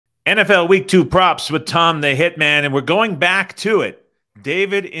NFL Week 2 props with Tom the Hitman, and we're going back to it.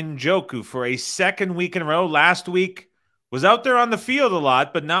 David Njoku for a second week in a row. Last week was out there on the field a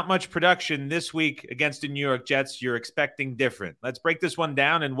lot, but not much production. This week against the New York Jets, you're expecting different. Let's break this one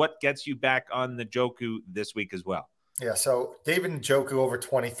down and what gets you back on the Njoku this week as well. Yeah, so David Njoku over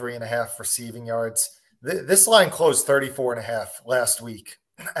 23.5 receiving yards. This line closed 34.5 last week.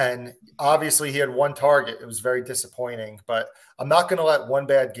 And obviously he had one target. It was very disappointing, but I'm not going to let one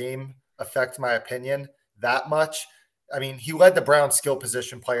bad game affect my opinion that much. I mean, he led the Browns skill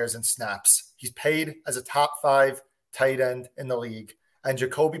position players in snaps. He's paid as a top 5 tight end in the league. And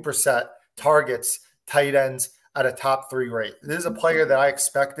Jacoby Brissett targets tight ends at a top 3 rate. This is a player that I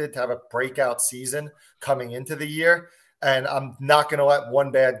expected to have a breakout season coming into the year. And I'm not going to let one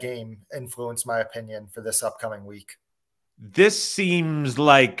bad game influence my opinion for this upcoming week. This seems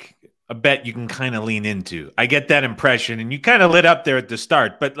like a bet you can kind of lean into. I get that impression, and you kind of lit up there at the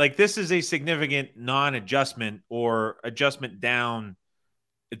start, but like this is a significant non-adjustment or adjustment down.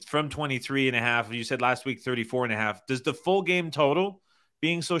 It's from 23.5. You said last week 34.5. Does the full game total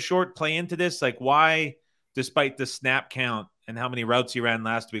being so short play into this? Like why, despite the snap count and how many routes he ran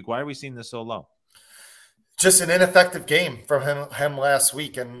last week, why are we seeing this so low? Just an ineffective game from him last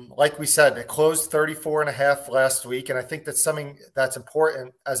week. And like we said, it closed 34.5 last week. And I think that's something that's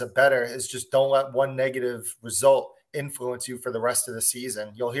important as a bettor is just don't let one negative result influence you for the rest of the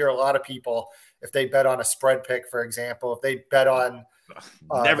season. You'll hear a lot of people, if they bet on a spread pick, for example, if they bet on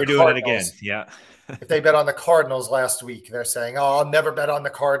never doing it again. Yeah. If they bet on the Cardinals last week, they're saying, oh, I'll never bet on the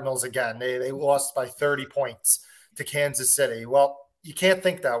Cardinals again. They lost by 30 points to Kansas City. Well, you can't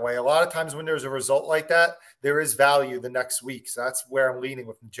think that way. A lot of times when there's a result like that, there is value the next week. So that's where I'm leaning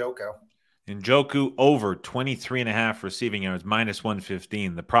with Njoku. Njoku over 23.5 receiving yards,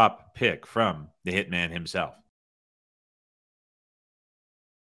 -115, the prop pick from the Hitman himself.